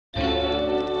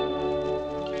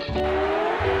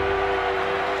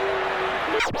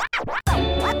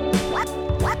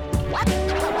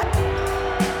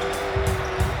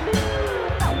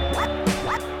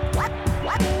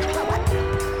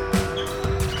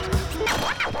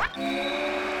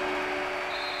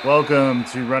Welcome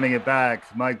to Running It Back.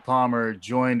 Mike Palmer,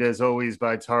 joined as always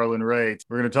by Tarlin Ray.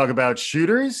 We're going to talk about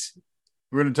shooters.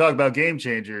 We're going to talk about game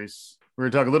changers. We're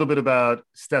going to talk a little bit about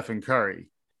Stephen Curry.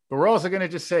 But we're also going to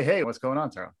just say, hey, what's going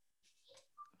on, Tarlin?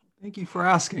 Thank you for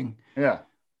asking. Yeah.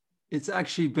 It's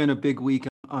actually been a big week.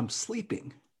 I'm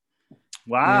sleeping.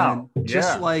 Wow. And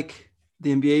just like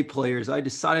the NBA players, I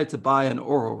decided to buy an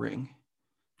Oura Ring.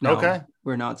 Now, Okay.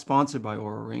 we're not sponsored by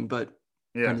Oura Ring, but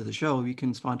Yeah. friend of the show, you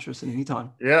can sponsor us at any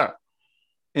time. Yeah.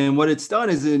 And what it's done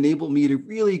is it enabled me to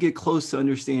really get close to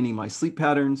understanding my sleep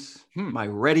patterns, my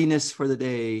readiness for the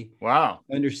day. Wow.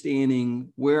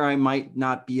 Understanding where I might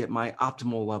not be at my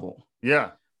optimal level.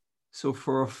 Yeah. So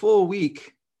for a full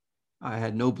week, I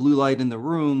had no blue light in the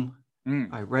room.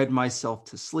 I read myself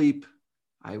to sleep.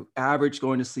 I averaged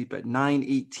going to sleep at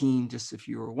 9:18, just if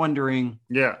you were wondering.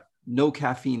 Yeah. No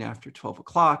caffeine after 12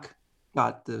 o'clock.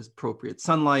 Got the appropriate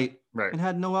sunlight. Right. And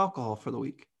had no alcohol for the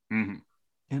week. Mm-hmm.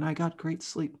 And I got great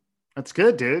sleep. That's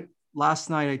good, dude. Last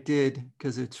night I did,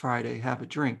 because it's Friday, have a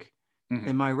drink.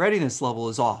 And my readiness level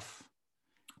is off.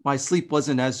 My sleep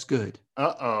wasn't as good.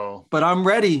 Uh-oh. But I'm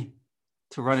ready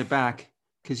to run it back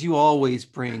because you always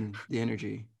bring the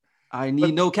energy. I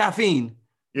need no caffeine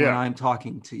when I'm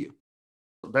talking to you.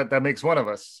 That makes one of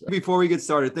us. Before we get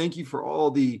started, thank you for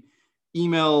all the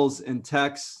emails and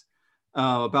texts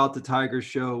about the Tiger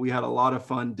Show. We had a lot of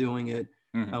fun doing it.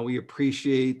 We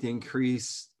appreciate the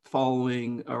increased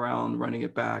following around Running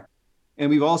It Back. And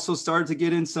we've also started to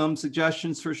get in some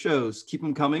suggestions for shows. Keep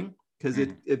them coming because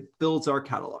it builds our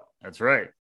catalog. That's right.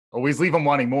 Always leave them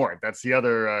wanting more. That's the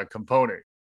other component.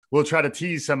 We'll try to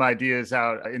tease some ideas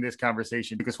out in this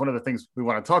conversation because one of the things we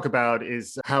want to talk about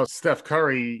is how Steph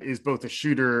Curry is both a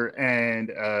shooter and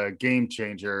a game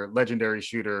changer, legendary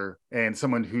shooter, and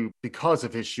someone who, because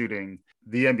of his shooting,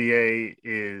 the NBA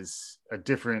is a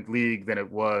different league than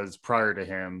it was prior to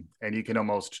him. And you can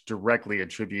almost directly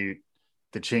attribute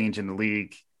the change in the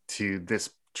league to this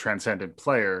transcendent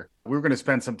player. We're going to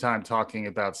spend some time talking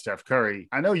about Steph Curry.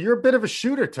 I know you're a bit of a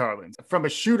shooter, Tarlin. From a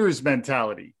shooter's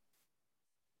mentality,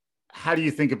 how do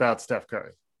you think about Steph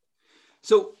Curry?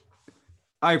 So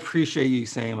I appreciate you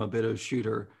saying I'm a bit of a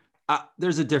shooter.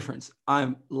 There's a difference.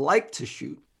 I like to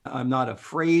shoot. I'm not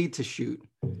afraid to shoot.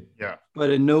 Yeah.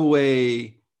 But in no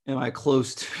way am I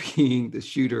close to being the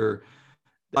shooter.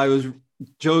 I was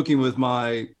joking with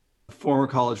my former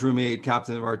college roommate,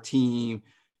 captain of our team,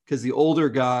 because the older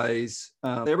guys,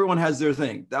 everyone has their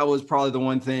thing. That was probably the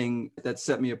one thing that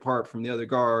set me apart from the other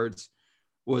guards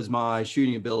was my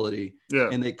shooting ability. Yeah.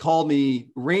 And they called me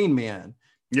Rain Man.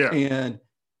 Yeah. And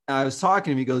I was talking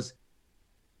to him. He goes,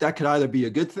 that could either be a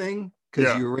good thing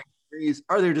because you're raining trees,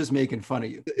 or they're just making fun of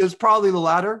you. It was probably the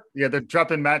latter. Yeah, they're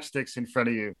dropping matchsticks in front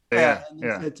of you. Yeah.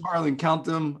 Said, Tarlin, count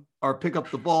them or pick up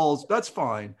the balls. That's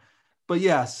fine. But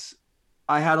yes,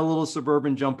 I had a little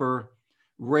suburban jumper.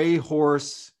 Ray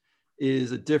horse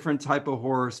is a different type of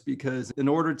horse because in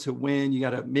order to win, you got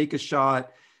to make a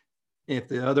shot. If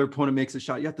the other opponent makes a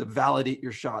shot, you have to validate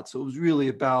your shot. So it was really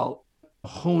about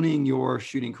honing your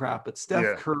shooting craft. But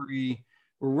Steph Curry,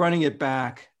 we're running it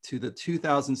back to the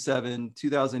 2007,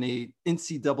 2008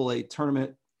 NCAA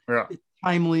tournament. Yeah. It's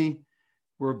timely.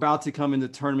 We're about to come into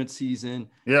tournament season.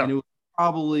 Yeah. And it was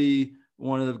probably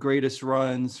one of the greatest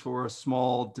runs for a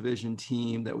small division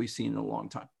team that we've seen in a long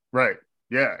time. Right.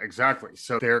 Yeah, exactly.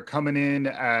 So they're coming in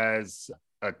as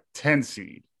a 10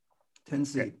 seed. 10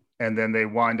 seed. And then they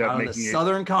wind up making the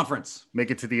Southern Conference. Make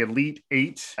it to the Elite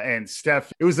Eight. And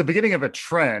Steph, it was the beginning of a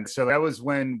trend. So that was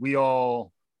when we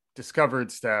all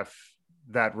discovered Steph,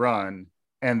 that run.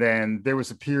 And then there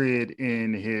was a period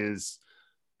in his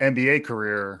NBA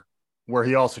career where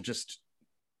he also just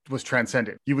was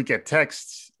transcendent. You would get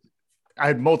texts. I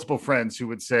had multiple friends who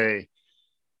would say,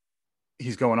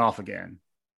 he's going off again.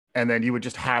 And then you would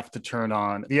just have to turn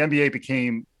on. The NBA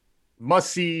became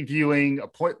must-see viewing,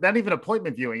 not even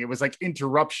appointment viewing. It was like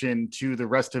interruption to the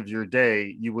rest of your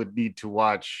day. You would need to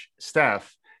watch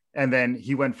Steph. And then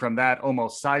he went from that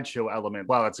almost sideshow element.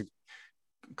 Wow, that's a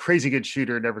crazy good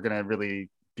shooter, never going to really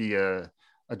be a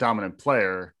dominant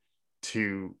player,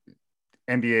 to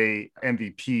NBA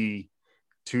MVP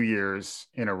 2 years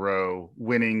in a row,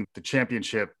 winning the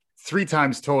championship 3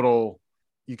 times total.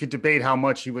 You could debate how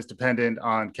much he was dependent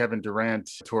on Kevin Durant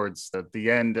towards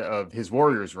the end of his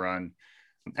Warriors run.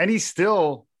 And he's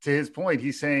still, to his point,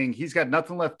 he's saying he's got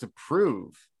nothing left to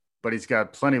prove, but he's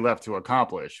got plenty left to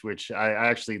accomplish, which I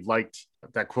actually liked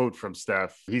that quote from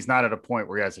Steph. He's not at a point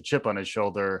where he has a chip on his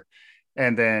shoulder.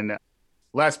 And then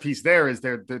last piece there is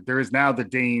there is now the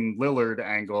Dame Lillard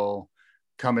angle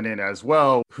coming in as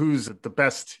well. Who's the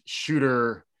best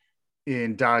shooter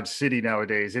in Dodge City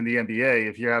nowadays in the NBA?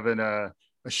 If you're having a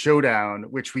a showdown,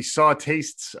 which we saw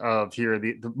tastes of here.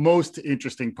 The most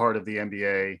interesting part of the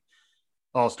NBA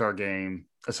All-Star game,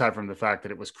 aside from the fact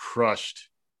that it was crushed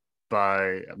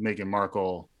by Meghan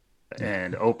Markle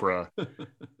and Oprah,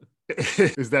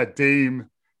 is that Dame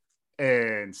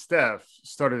and Steph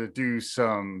started to do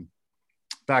some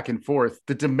back and forth.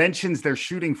 The dimensions they're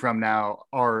shooting from now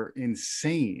are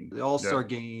insane. The All-Star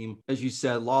game, as you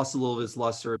said, lost a little of its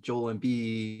luster. Joel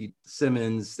Embiid,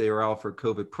 Simmons, they were out for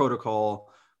COVID protocol.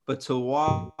 But to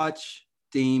watch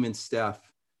Dame and Steph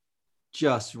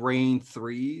just rain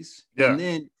threes and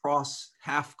then cross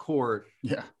half court,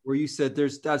 where you said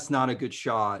that's not a good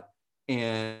shot,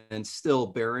 and still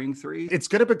burying threes. It's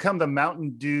going to become the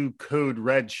Mountain Dew Code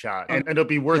Red shot, and it'll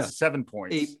be worth 7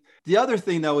 points. The other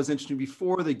thing that was interesting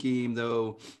before the game,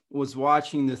 though, was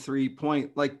watching the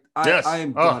 3-point. Like, I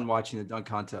am done watching the dunk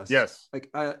contest. Yes. Like,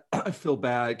 I feel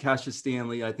bad. Cassius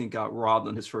Stanley, I think, got robbed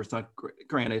on his first dunk.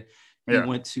 Granted, he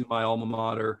went to my alma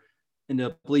mater, ended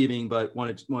up leaving, but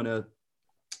won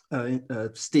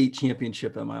a state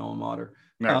championship at my alma mater.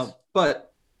 Nice.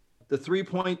 But the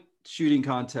 3-point shooting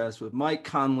contest with Mike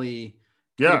Conley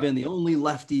could have been the only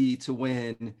lefty to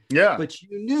win. Yeah. But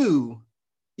you knew,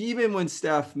 even when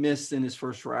Steph missed in his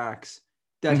first racks,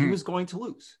 that he was going to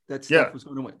lose, that Steph was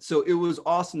going to win. So it was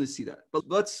awesome to see that. But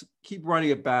let's keep running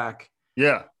it back.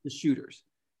 Yeah. The shooters.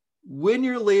 When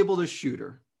you're labeled a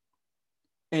shooter,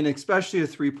 and especially a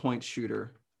 3-point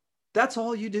shooter, that's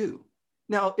all you do.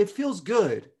 Now, it feels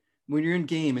good when you're in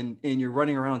game and you're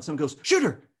running around and someone goes,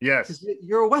 shooter. Yes.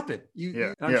 You're a weapon.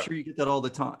 I'm sure you get that all the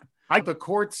time. The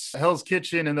courts, Hell's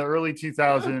Kitchen in the early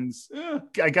 2000s.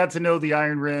 I got to know the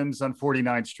Iron Rims on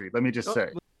 49th Street. Let me just say.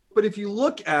 But if you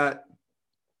look at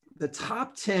the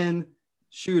top 10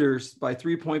 shooters by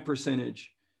 3-point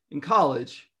percentage in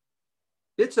college,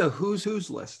 it's a who's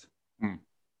list.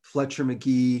 Fletcher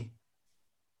McGee,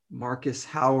 Marcus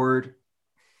Howard,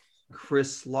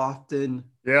 Chris Lofton.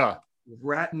 Yeah.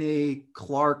 Ratney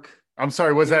Clark. I'm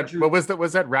sorry. Was that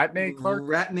Ratney Clark?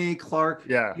 Ratney Clark.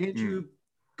 Yeah. Andrew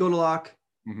Godalak.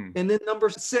 And then number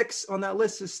 6 on that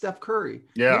list is Steph Curry.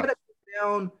 Yeah. You got to put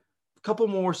down a couple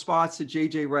more spots to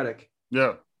JJ Redick.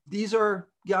 Yeah. These are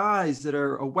guys that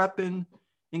are a weapon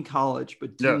in college,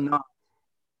 but do not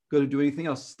go to do anything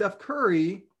else. Steph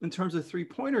Curry, in terms of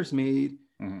 3-pointers made,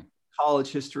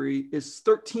 college history, is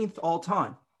 13th all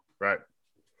time. Right.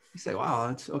 You say, wow,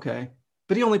 that's okay.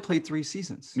 But he only played 3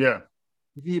 seasons. Yeah.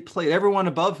 If he played, everyone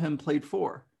above him played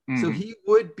 4. So he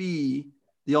would be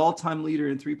the all-time leader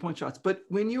in 3-point shots. But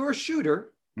when you're a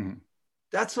shooter,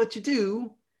 that's what you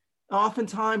do.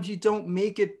 Oftentimes you don't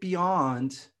make it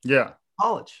beyond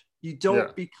college. You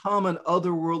don't become an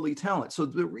otherworldly talent. So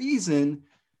the reason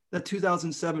that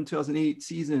 2007, 2008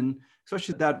 season,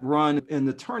 especially that run in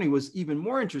the tourney, was even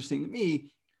more interesting to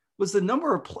me was the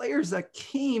number of players that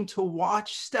came to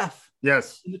watch Steph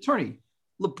in the tourney.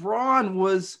 LeBron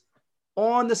was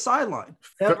on the sideline.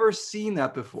 Never seen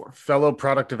that before. Fellow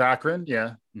product of Akron.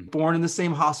 Yeah. Born in the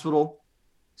same hospital.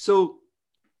 So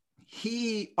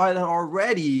he had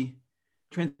already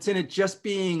transcended just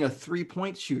being a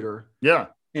 3-point shooter. Yeah.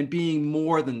 And being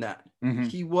more than that.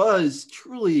 He was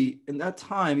truly, in that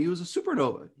time, he was a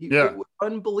supernova. It was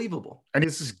unbelievable. And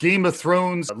this is Game of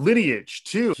Thrones lineage,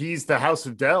 too. He's the House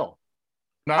of Dell.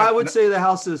 I would say the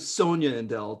house of Sonia and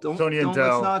Dell. Let's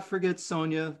not forget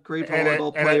Sonia, great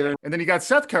volleyball player. And then you got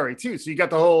Seth Curry, too. So you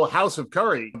got the whole House of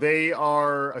Curry. They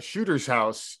are a shooter's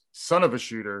house, son of a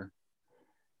shooter.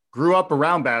 Grew up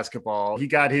around basketball. He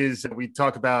got his, we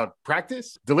talk about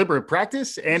deliberate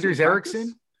practice. Anders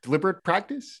Ericsson, deliberate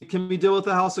practice. Can we deal with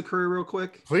the House of Curry real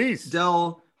quick? Please.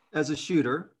 Dell, as a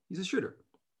shooter, he's a shooter.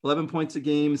 11 points a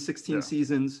game, 16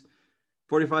 seasons.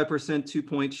 45%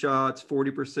 2-point shots,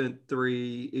 40%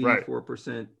 3,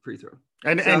 84% free throw.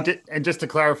 And just to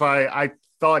clarify, I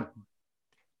thought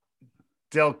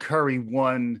Del Curry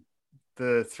won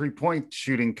the 3-point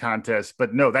shooting contest,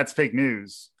 but no, that's fake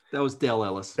news. That was Dale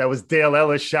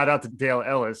Ellis. Shout out to Dale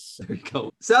Ellis. There you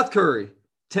go. Seth Curry,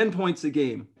 10 points a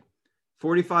game,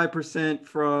 45%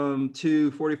 from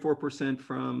 2, 44%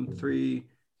 from 3,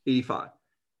 85.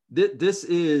 This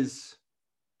is,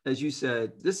 as you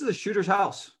said, this is a shooter's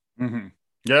house.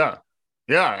 Yeah.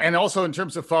 And also in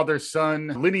terms of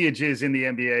father-son lineages in the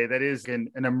NBA, that is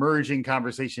an emerging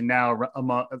conversation now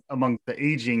among the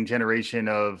aging generation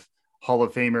of Hall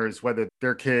of Famers, whether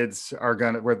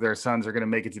whether their sons are going to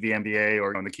make it to the NBA,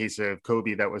 or in the case of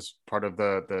Kobe, that was part of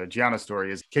the Gianna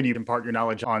story, is can you impart your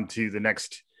knowledge onto the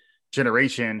next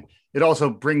generation? It also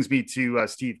brings me to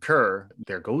Steve Kerr.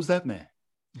 There goes that man.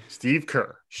 Steve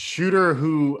Kerr, shooter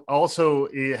who also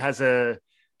has a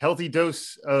healthy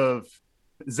dose of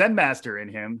Zen master in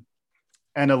him.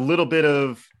 and a little bit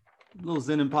of A little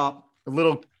Zen and Pop. a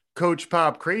little Coach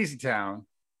Pop Crazy Town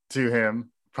to him.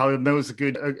 Probably knows a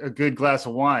good glass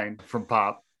of wine from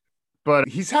Pop, but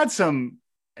he's had some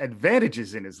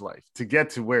advantages in his life to get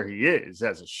to where he is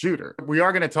as a shooter. We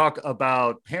are going to talk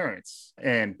about parents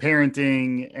and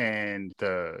parenting and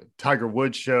the Tiger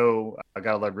Woods show. I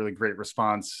got a really great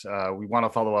response. We want to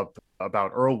follow up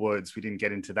about Earl Woods. We didn't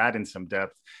get into that in some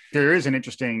depth. There is an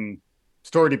interesting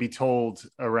story to be told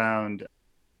around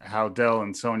how Dell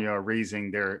and Sonia are raising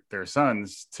their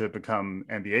sons to become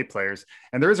NBA players.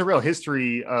 And there is a real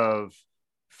history of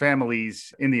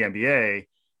families in the NBA,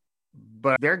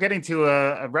 but they're getting to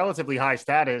a relatively high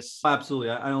status.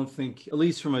 Absolutely. I don't think, at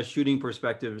least from a shooting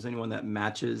perspective, there's anyone that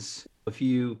matches. If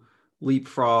you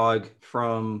leapfrog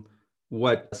from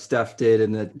what Steph did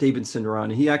in the Davidson run,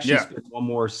 he actually spent one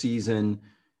more season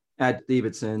at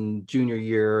Davidson junior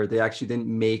year. They actually didn't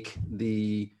make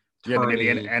the tourney.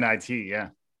 The NIT,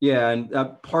 Yeah, and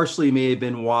that partially may have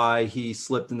been why he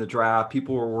slipped in the draft.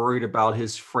 People were worried about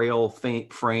his frail,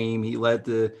 faint frame. He led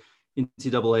the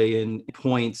NCAA in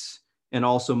points and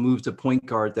also moved to point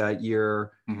guard that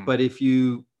year. Mm-hmm. But if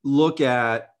you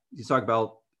talk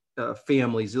about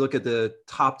families, you look at the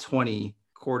top 20,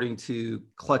 according to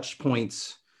Clutch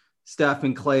Points, Steph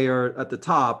and Clay are at the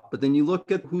top. But then you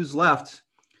look at who's left,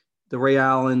 the Ray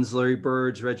Allens, Larry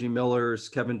Birds, Reggie Millers,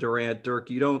 Kevin Durant, Dirk,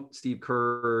 Steve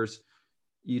Kerr's,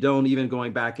 you don't even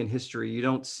going back in history, you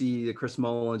don't see the Chris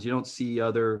Mullins, you don't see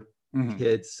other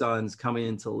kids, sons coming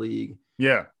into the league.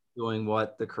 Yeah. Doing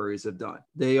what the Currys have done.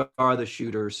 They are the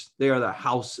shooters. They are the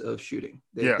house of shooting.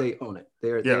 They own it.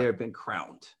 They have been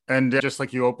crowned. And just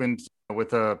like you opened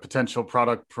with a potential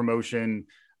product promotion,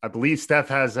 I believe Steph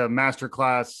has a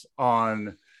masterclass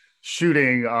on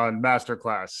shooting on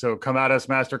Masterclass. So come at us,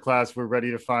 Masterclass. We're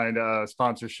ready to find a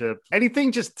sponsorship.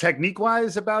 Anything just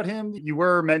technique-wise about him? You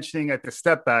were mentioning at the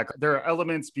step back, there are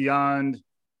elements beyond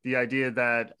the idea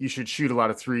that you should shoot a lot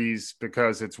of threes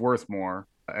because it's worth more.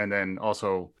 And then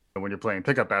also when you're playing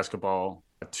pickup basketball,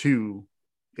 a 2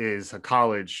 is a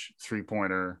college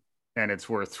three-pointer and it's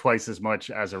worth twice as much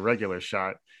as a regular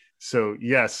shot. So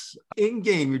yes. In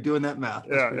game, you're doing that math.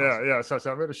 Yeah. So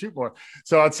I'm going to shoot more.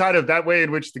 So outside of that way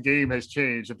in which the game has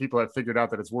changed and people have figured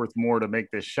out that it's worth more to make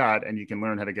this shot and you can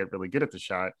learn how to get really good at the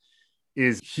shot,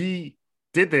 is he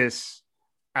did this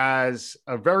as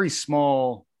a very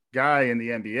small guy in the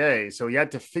NBA. So he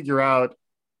had to figure out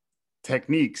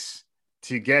techniques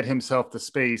to get himself the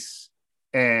space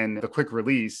and the quick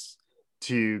release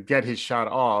to get his shot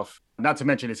off, not to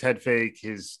mention his head fake,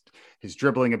 his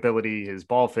dribbling ability, his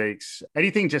ball fakes,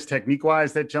 anything just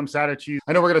technique-wise that jumps out at you.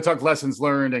 I know we're going to talk lessons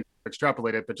learned and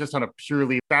extrapolate it, but just on a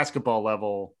purely basketball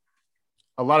level,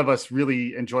 a lot of us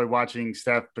really enjoy watching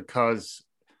Steph because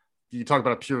you talk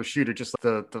about a pure shooter, just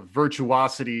the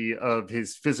virtuosity of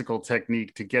his physical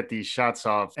technique to get these shots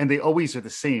off. And they always are the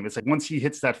same. It's like once he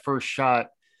hits that first shot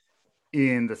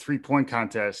in the 3-point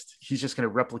contest, he's just going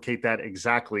to replicate that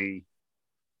exactly.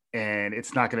 And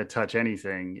it's not going to touch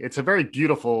anything. It's a very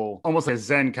beautiful, almost like a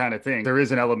Zen kind of thing. There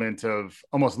is an element of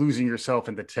almost losing yourself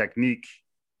in the technique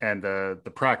and the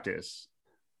practice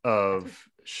of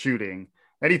shooting.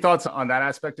 Any thoughts on that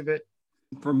aspect of it?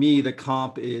 For me, the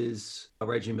comp is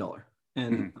Reggie Miller.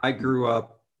 And I grew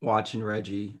up watching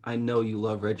Reggie. I know you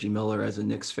love Reggie Miller as a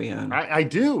Knicks fan. I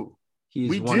do.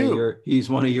 He's one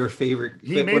of your favorite.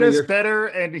 He made us better,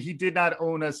 and he did not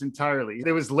own us entirely.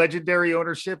 There was legendary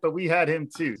ownership, but we had him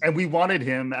too, and we wanted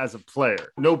him as a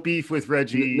player. No beef with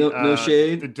Reggie. No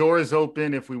shade. The door is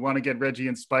open if we want to get Reggie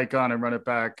and Spike on and run it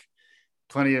back.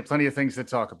 Plenty of things to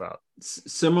talk about.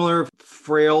 Similar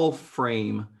frail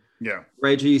frame. Yeah.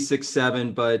 Reggie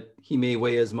 6'7", but he may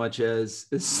weigh as much as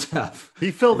Steph. He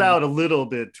filled out a little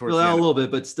bit.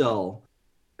 But still.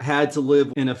 Had to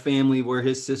live in a family where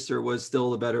his sister was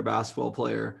still the better basketball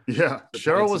player. Yeah.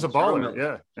 Cheryl was a baller.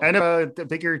 Yeah. And a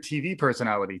bigger TV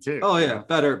personality too. Oh yeah.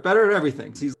 Better at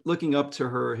everything. He's looking up to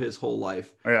her his whole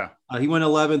life. Oh, yeah. He went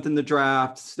 11th in the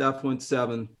draft. Steph went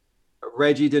 7th.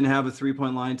 Reggie didn't have a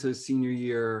 3-point line to his senior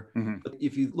year. Mm-hmm. But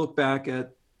if you look back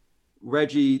at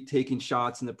Reggie taking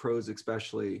shots in the pros,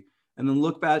 especially, and then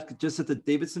look back just at the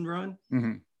Davidson run,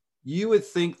 you would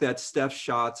think that Steph's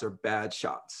shots are bad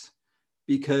shots.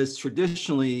 Because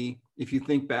traditionally, if you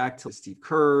think back to Steve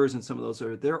Kerr's and some of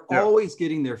those, they're always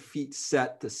getting their feet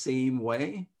set the same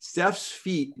way. Steph's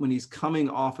feet, when he's coming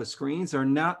off of screens, are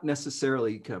not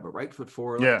necessarily kind of a right foot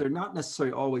forward. They're not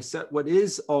necessarily always set. What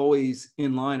is always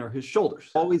in line are his shoulders,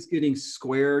 always getting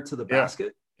square to the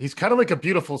basket. He's kind of like a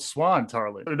beautiful swan,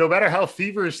 Tarlin. No matter how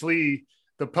feverishly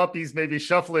the puppies may be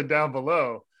shuffling down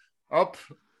below, up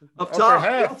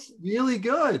top, really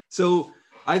good. So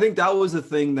I think that was the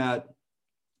thing that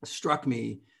struck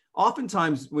me.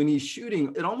 Oftentimes when he's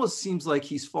shooting, it almost seems like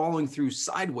he's falling through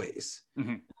sideways,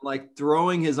 like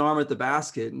throwing his arm at the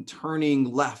basket and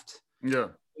turning left. Yeah.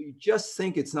 You just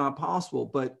think it's not possible.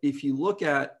 But if you look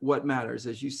at what matters,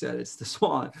 as you said, it's the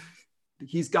swan.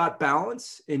 He's got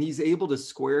balance and he's able to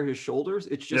square his shoulders.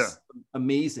 It's just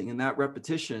amazing. And that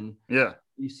repetition,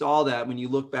 you saw that when you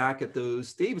look back at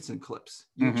those Davidson clips,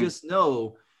 you just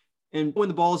know. And when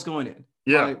the ball is going in,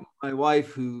 my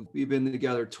wife, who we've been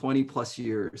together 20 plus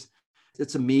years,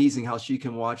 it's amazing how she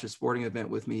can watch a sporting event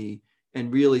with me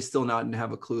and really still not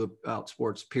have a clue about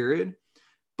sports, period.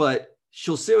 But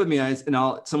she'll sit with me and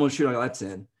someone will shoot, that's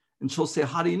in. And she'll say,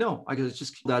 how do you know? I go, it's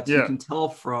just that you can tell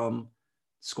from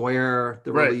square,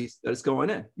 the release, that it's going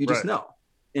in. You just know.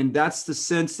 And that's the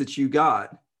sense that you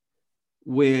got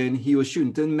when he was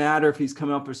shooting. Didn't matter if he's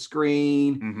coming up a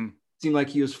screen, seemed like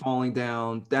he was falling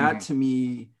down. That to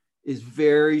me is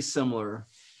very similar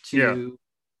to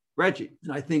Reggie.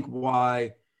 And I think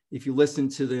why, if you listen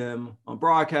to them on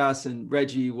broadcast, and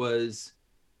Reggie was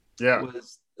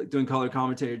doing color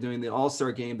commentary, doing the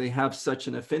All-Star game, they have such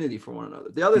an affinity for one another.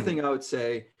 The other thing I would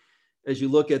say, as you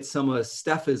look at some of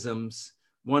Stephisms,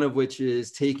 one of which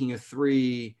is taking a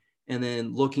three and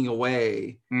then looking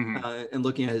away and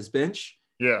looking at his bench.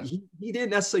 Yeah, he didn't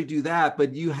necessarily do that,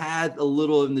 but you had a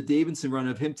little in the Davidson run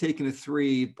of him taking a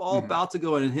three, ball about to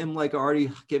go in, and him like already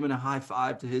giving a high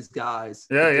five to his guys.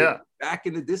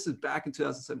 This is back in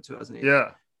 2007,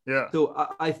 2008. So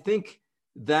I think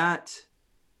that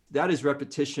is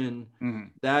repetition.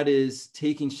 That is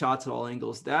taking shots at all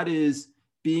angles. That is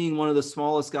being one of the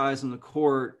smallest guys on the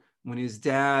court when his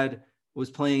dad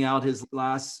was playing out his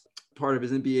last part of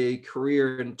his NBA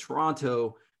career in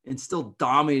Toronto and still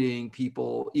dominating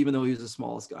people, even though he was the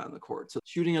smallest guy on the court. So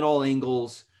shooting at all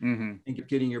angles and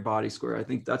getting your body square, I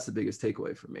think that's the biggest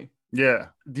takeaway for me. Yeah.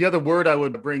 The other word I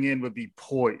would bring in would be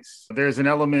poise. There's an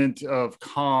element of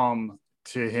calm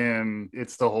to him.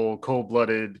 It's the whole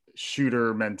cold-blooded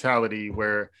shooter mentality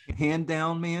where hand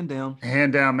down, man down.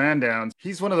 Hand down, man down.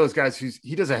 He's one of those guys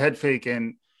he does a head fake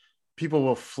and people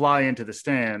will fly into the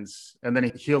stands, and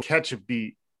then he'll catch a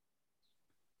beat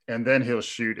and then he'll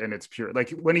shoot, and it's pure. Like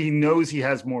when he knows he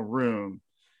has more room,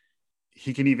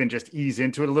 he can even just ease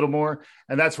into it a little more.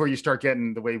 And that's where you start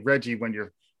getting the way Reggie, when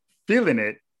you're feeling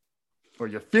it,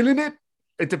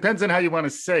 it depends on how you want to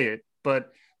say it.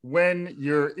 But when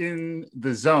you're in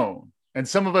the zone, and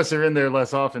some of us are in there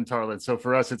less often, Tarlin, so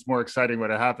for us, it's more exciting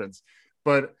when it happens.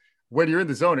 But when you're in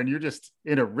the zone and you're just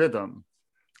in a rhythm,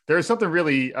 there's something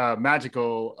really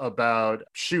magical about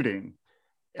shooting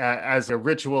as a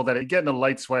ritual, that getting a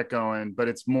light sweat going, but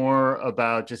it's more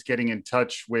about just getting in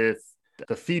touch with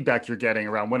the feedback you're getting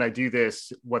around when I do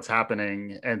this, what's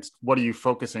happening and what are you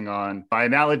focusing on. I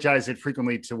analogize it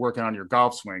frequently to working on your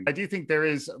golf swing. I do think there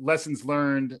is lessons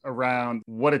learned around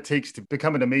what it takes to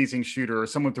become an amazing shooter or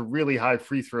someone with a really high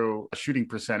free throw shooting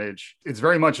percentage. It's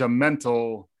very much a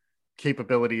mental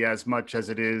capability as much as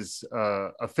it is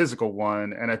a physical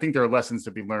one. And I think there are lessons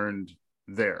to be learned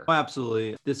there. Oh,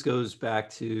 absolutely. This goes back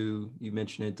to, you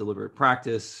mentioned it, deliberate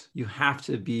practice. You have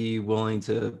to be willing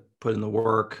to put in the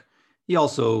work. He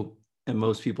also, and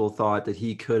most people thought that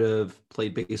he could have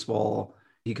played baseball.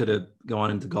 He could have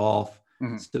gone into golf.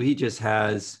 So he just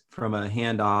has, from a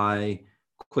hand-eye,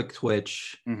 quick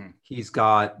twitch, he's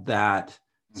got that.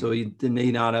 So he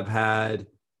may not have had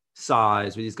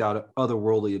size, but he's got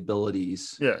otherworldly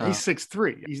abilities. Yeah, he's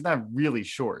 6'3". He's not really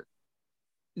short.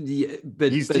 Yeah,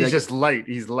 but he's just light.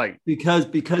 He's light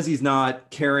because he's not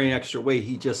carrying extra weight.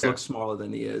 He just looks smaller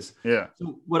than he is. Yeah.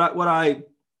 So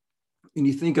when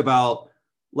you think about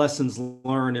lessons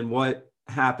learned and what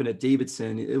happened at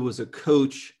Davidson, it was a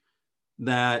coach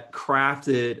that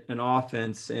crafted an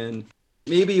offense, and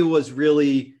maybe it was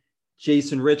really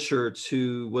Jason Richards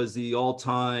who was the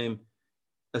all-time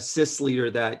assist leader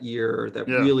that year that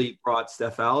really brought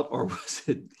Steph out, or was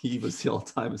it he was the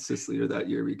all-time assist leader that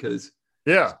year? Because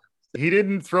he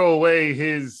didn't throw away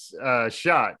his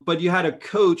shot. But you had a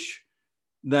coach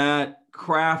that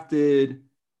crafted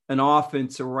an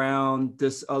offense around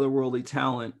this otherworldly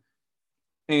talent.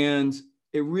 And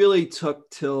it really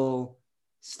took till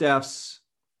Steph's,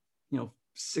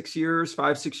 6 years,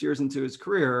 5-6 years into his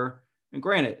career. And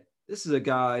granted, this is a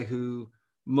guy who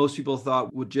most people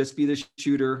thought would just be the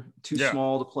shooter, too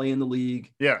small to play in the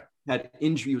league. Yeah. Had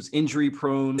injury, was injury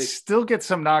prone. Still get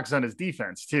some knocks on his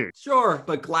defense too. Sure,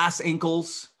 but glass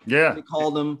ankles, they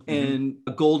called them. And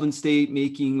Golden State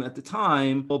making at the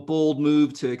time a bold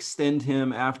move to extend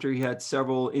him after he had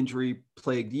several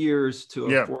injury-plagued years to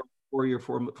a four-year,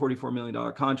 $44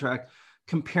 million contract.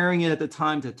 Comparing it at the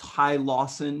time to Ty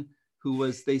Lawson,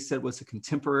 who they said was a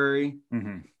contemporary.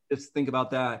 Just think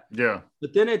about that. Yeah.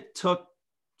 But then it took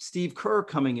Steve Kerr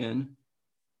coming in.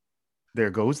 There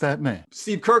goes that man.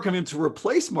 Steve Kerr coming in to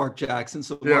replace Mark Jackson,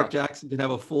 so Mark Jackson can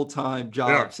have a full-time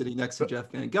job sitting next to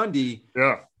Jeff Van Gundy.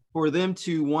 Yeah. For them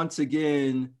to once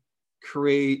again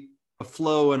create a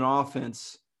flow and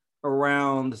offense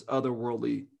around this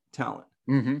otherworldly talent.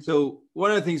 Mm-hmm. So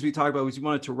one of the things we talked about was we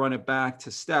wanted to run it back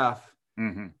to Steph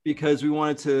mm-hmm. because we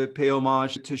wanted to pay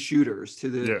homage to shooters, to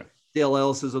the Dale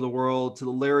Ellises of the world, to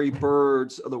the Larry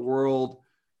Birds of the world,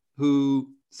 who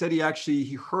said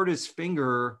he hurt his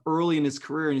finger early in his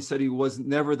career, and he said he was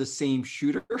never the same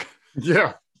shooter.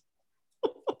 Yeah.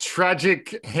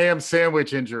 Tragic ham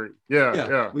sandwich injury.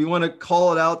 Yeah. We want to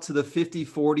call it out to the 50,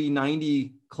 40,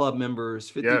 90 club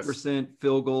members, 50%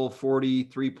 field goal, 40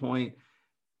 3-point,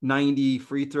 90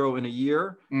 free throw in a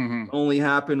year. Mm-hmm. Only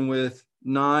happened with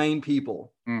 9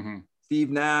 people. Mm-hmm. Steve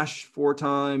Nash 4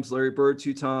 times, Larry Bird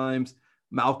 2 times,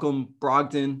 Malcolm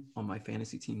Brogdon on my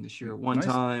fantasy team this year 1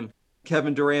 time,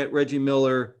 Kevin Durant, Reggie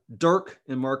Miller, Dirk,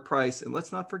 and Mark Price. And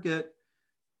let's not forget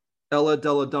Ella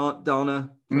Della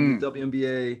Donna from the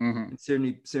WNBA and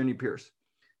Sydney Pierce.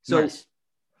 So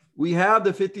we have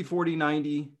the 50, 40,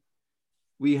 90.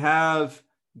 We have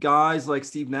guys like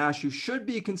Steve Nash, who should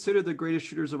be considered the greatest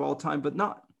shooters of all time, but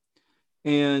not.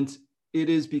 And it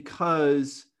is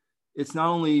because it's not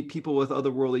only people with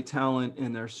otherworldly talent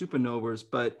and their supernovas,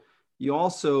 but we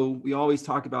always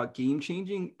talk about game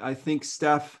changing. I think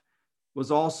Steph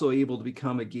was also able to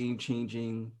become a game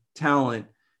changing talent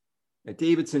at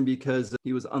Davidson because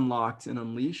he was unlocked and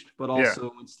unleashed, but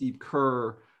also when Steve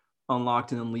Kerr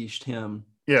unlocked and unleashed him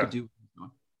to do.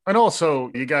 And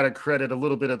also, you got to credit a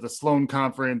little bit of the Sloan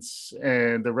Conference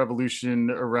and the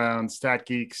revolution around stat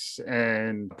geeks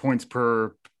and points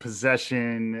per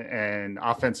possession and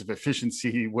offensive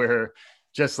efficiency, where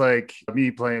just like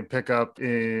me playing pickup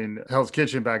in Hell's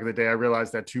Kitchen back in the day, I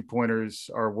realized that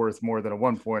 2-pointers are worth more than a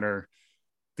 1-pointer.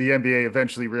 The NBA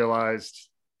eventually realized,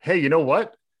 hey, you know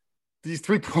what? These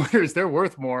 3-pointers, they're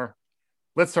worth more.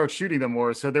 Let's start shooting them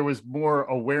more. So there was more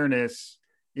awareness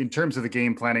in terms of the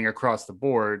game planning across the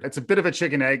board. It's a bit of a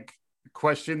chicken egg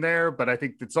question there, but I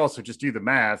think it's also just do the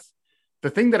math. The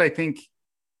thing that I think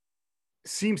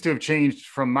seems to have changed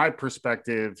from my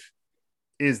perspective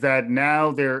is that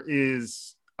now there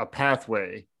is a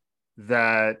pathway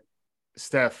that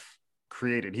Steph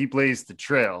created. He blazed the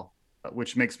trail,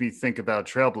 which makes me think about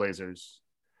trailblazers.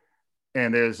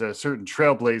 And there's a certain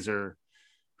trailblazer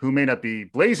who may not be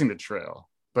blazing the trail,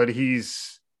 but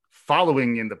he's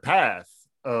following in the path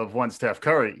of one Steph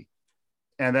Curry,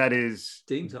 and that is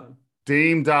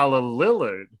Dame Dollar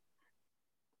Lillard.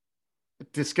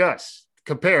 Discuss,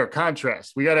 compare,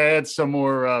 contrast. We got to add some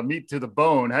more meat to the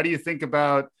bone. How do you think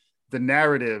about the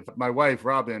narrative? My wife,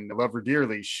 Robin, I love her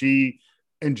dearly. She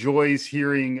enjoys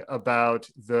hearing about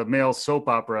the male soap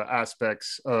opera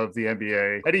aspects of the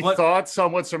NBA. Any thoughts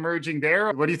on what's emerging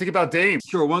there? What do you think about Dame?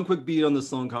 Sure. One quick beat on the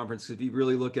Sloan Conference. If you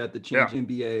really look at the change in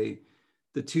NBA,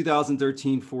 the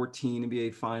 2013-14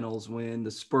 NBA Finals, when the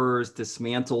Spurs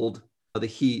dismantled the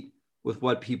Heat with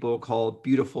what people call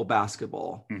beautiful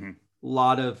basketball. Mm-hmm. A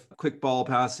lot of quick ball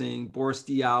passing. Boris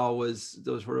Diaw was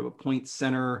sort of a point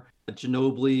center.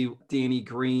 Ginobili, Danny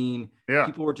Green.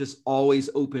 People were just always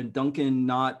open. Duncan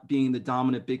not being the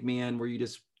dominant big man where you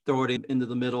just throw it into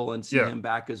the middle and see him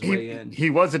back his way in. He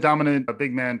was a dominant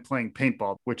big man playing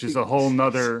paintball, which is a whole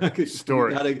nother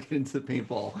story. We got to get into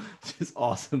paintball. It's just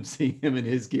awesome seeing him in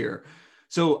his gear.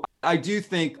 So I do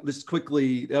think, just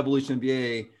quickly, the evolution of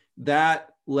NBA,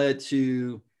 that led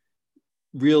to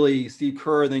really Steve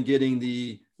Kerr then getting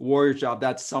the Warriors job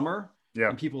that summer. Yeah.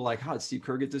 And people were like, how did Steve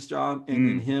Kerr get this job? And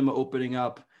then him opening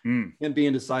up and being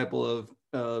a disciple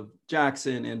of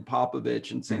Jackson and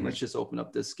Popovich and saying, let's just open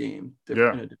up this game in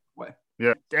a different way.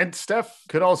 Yeah. And Steph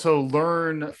could also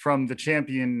learn from the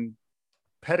champion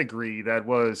pedigree that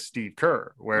was Steve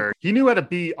Kerr, where he knew how to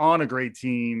be on a great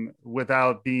team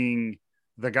without being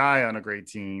the guy on a great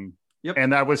team. Yep.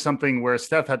 And that was something where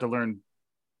Steph had to learn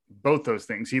both those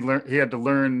things. He had to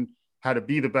learn how to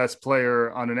be the best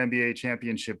player on an NBA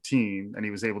championship team, and he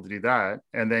was able to do that.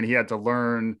 And then he had to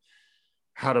learn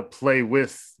how to play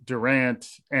with Durant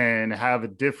and have a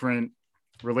different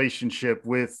relationship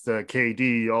with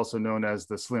KD, also known as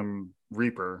the Slim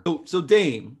Reaper. So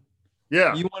Dame.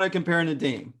 Yeah. You want to compare him to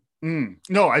Dame?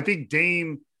 No, I think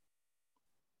Dame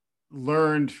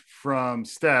learned from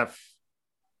Steph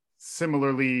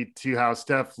similarly to how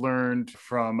Steph learned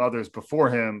from others before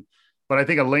him. But I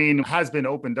think a lane has been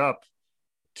opened up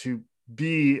to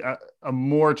be a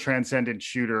more transcendent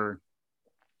shooter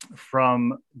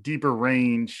from deeper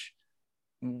range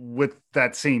with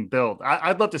that same build.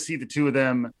 I'd love to see the two of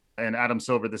them, and Adam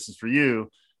Silver, this is for you,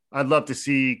 I'd love to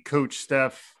see Coach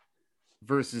Steph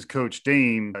versus Coach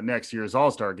Dame next year's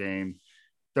All-Star game.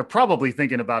 They're probably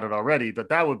thinking about it already, but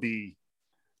that'd be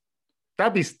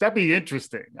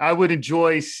interesting. I would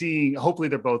enjoy seeing. Hopefully,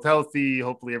 they're both healthy.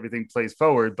 Hopefully, everything plays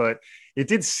forward. But it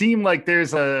did seem like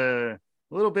there's a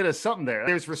little bit of something there.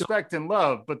 There's respect and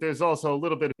love, but there's also a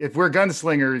little bit. If we're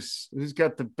gunslingers, who's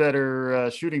got the better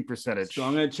shooting percentage? So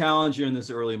I'm going to challenge you in this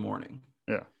early morning.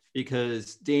 Yeah,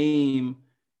 because Dame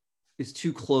is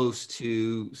too close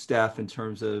to Steph in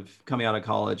terms of coming out of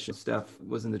college. Steph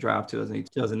was in the draft 2008,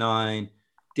 2009,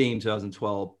 Dame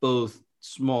 2012, both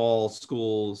small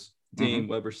schools, Dame,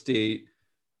 Weber State,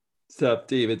 Steph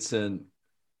Davidson.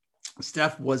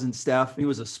 Steph wasn't Steph. He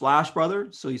was a splash brother,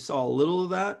 so you saw a little of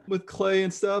that with Clay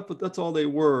and stuff, but that's all they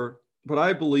were. But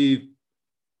I believe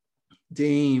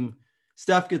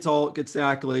Steph gets the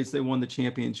accolades. They won the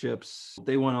championships.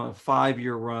 They went on a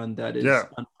 5-year run that is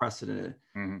unprecedented.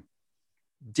 Mm-hmm.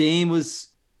 Dame was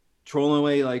trolling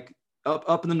away like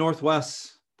up in the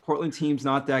Northwest. Portland team's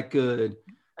not that good.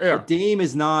 Yeah. But Dame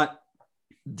is not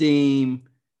Dame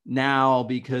now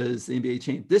because the NBA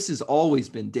changed. This has always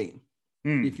been Dame.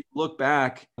 If you look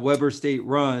back, Weber State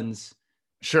runs.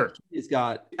 Sure. He's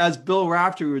got, as Bill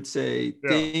Rafter would say,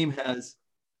 Dame has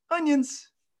onions.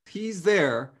 He's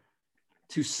there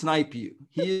to snipe you.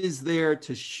 He is there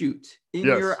to shoot in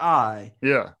your eye.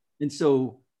 Yeah. And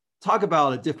so talk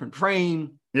about a different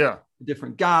frame. Yeah. A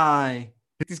different guy.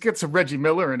 He's got some Reggie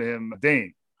Miller in him,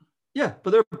 Dame. Yeah, but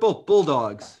they're both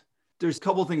bulldogs. There's a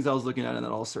couple of things I was looking at in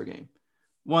that All-Star game.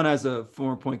 One, as a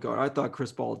former point guard, I thought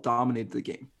Chris Paul dominated the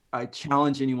game. I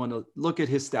challenge anyone to look at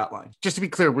his stat line. Just to be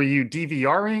clear, were you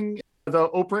DVRing the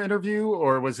Oprah interview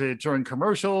or was it during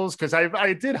commercials? Because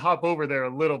I did hop over there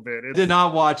a little bit. I did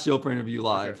not watch the Oprah interview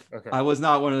live. Okay. I was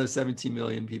not one of the 17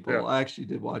 million people. Yeah. I actually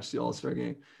did watch the All-Star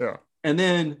game. Yeah. And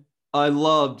then I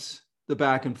loved the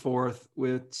back and forth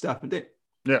with Steph and Dame.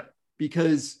 Yeah.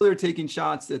 Because they're taking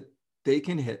shots that they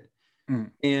can hit.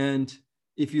 And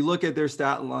if you look at their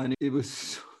stat line, it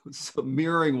was so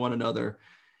mirroring one another.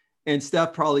 And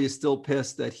Steph probably is still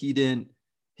pissed that he didn't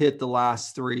hit the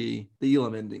last 3, the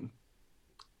Elam ending.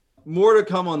 More to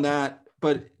come on that.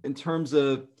 But in terms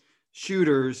of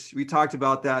shooters, we talked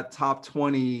about that top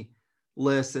 20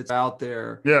 list that's out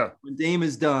there. Yeah. When Dame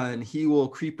is done, he will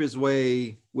creep his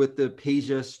way with the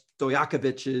Peja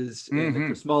Stojakovic's and the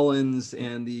Chris Mullins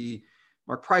and the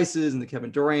Mark Prices and the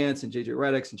Kevin Durant's and JJ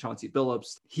Redick's and Chauncey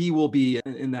Billups. He will be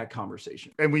in that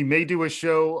conversation. And we may do a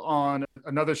show on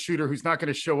another shooter who's not going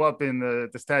to show up in the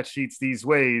stat sheets these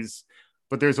ways,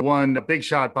 but there's a big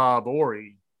shot Bob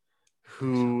Horry,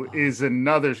 who is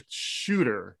another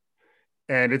shooter.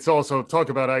 And it's also talk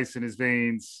about ice in his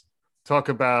veins, talk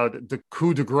about the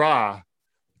coup de grace,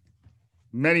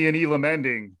 many an Elam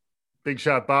ending. Big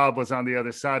shot Bob was on the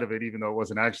other side of it, even though it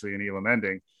wasn't actually an Elam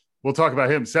ending. We'll talk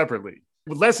about him separately.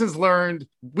 With lessons learned,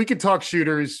 we could talk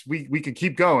shooters. We could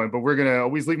keep going, but we're going to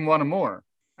always leave them wanting more.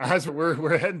 As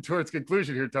we're heading towards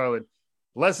conclusion here, Tarlin.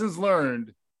 Lessons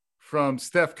learned from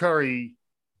Steph Curry.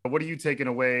 What are you taking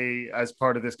away as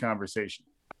part of this conversation?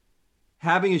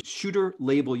 Having a shooter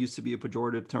label used to be a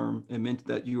pejorative term. It meant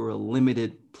that you were a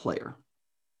limited player.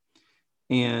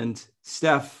 And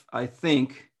Steph, I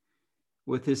think,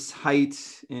 with his height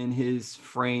and his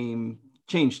frame,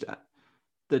 changed that.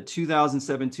 The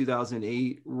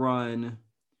 2007-2008 run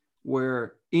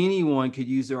where anyone could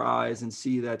use their eyes and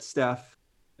see that Steph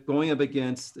going up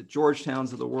against the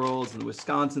Georgetowns of the world and the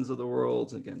Wisconsins of the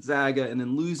world and Gonzaga, and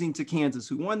then losing to Kansas,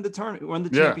 who won the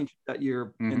championship that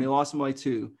year, and they lost them by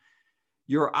 2.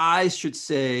 Your eyes should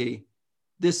say,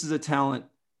 this is a talent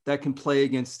that can play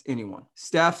against anyone.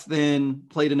 Steph then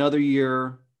played another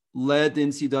year, led the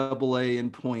NCAA in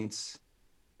points.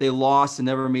 They lost and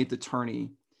never made the tourney.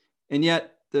 And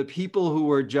yet the people who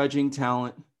were judging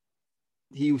talent,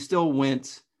 he still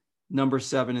went number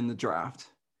 7 in the draft,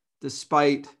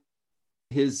 despite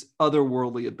his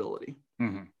otherworldly ability.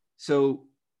 So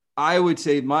I would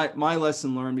say my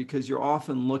lesson learned, because you're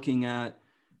often looking at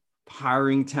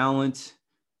hiring talent,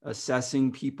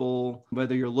 assessing people,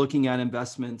 whether you're looking at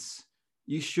investments,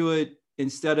 you should,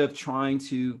 instead of trying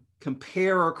to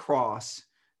compare across,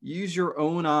 use your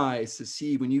own eyes to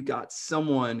see when you got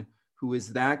someone who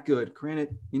is that good,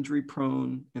 granted injury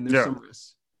prone and there's some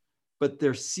risks, but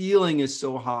their ceiling is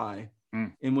so high.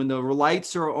 And when the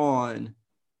lights are on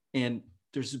and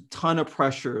there's a ton of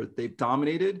pressure, they've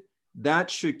dominated, that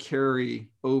should carry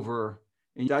over.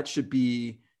 And that should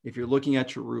be, if you're looking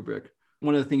at your rubric,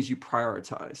 one of the things you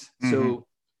prioritize. So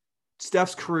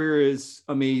Steph's career is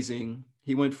amazing.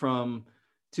 He went from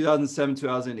 2007,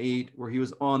 2008, where he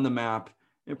was on the map,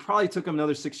 It probably took him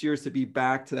another 6 years to be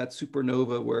back to that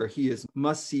supernova where he is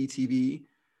must-see TV.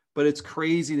 But it's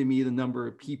crazy to me the number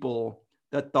of people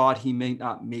that thought he may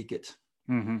not make it.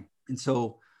 Mm-hmm. And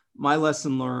so my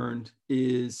lesson learned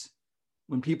is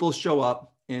when people show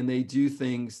up and they do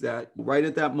things that right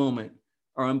at that moment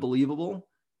are unbelievable,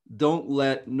 don't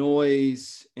let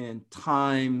noise and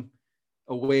time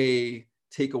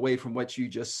take away from what you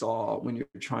just saw when you're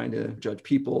trying to judge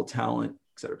people, talent,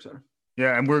 et cetera, et cetera.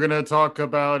 Yeah, and we're going to talk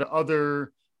about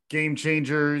other game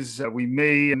changers. We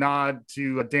may nod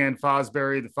to Dan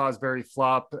Fosbury, the Fosbury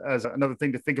flop, as another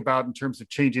thing to think about in terms of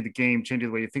changing the game, changing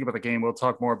the way you think about the game. We'll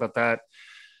talk more about that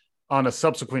on a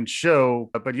subsequent show.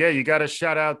 But yeah, you got to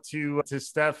shout out to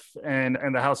Steph and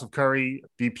the House of Curry.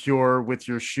 Be pure with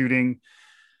your shooting.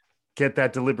 Get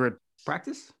that deliberate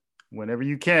practice whenever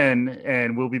you can.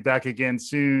 And we'll be back again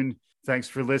soon. Thanks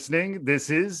for listening. This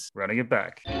is Running It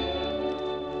Back.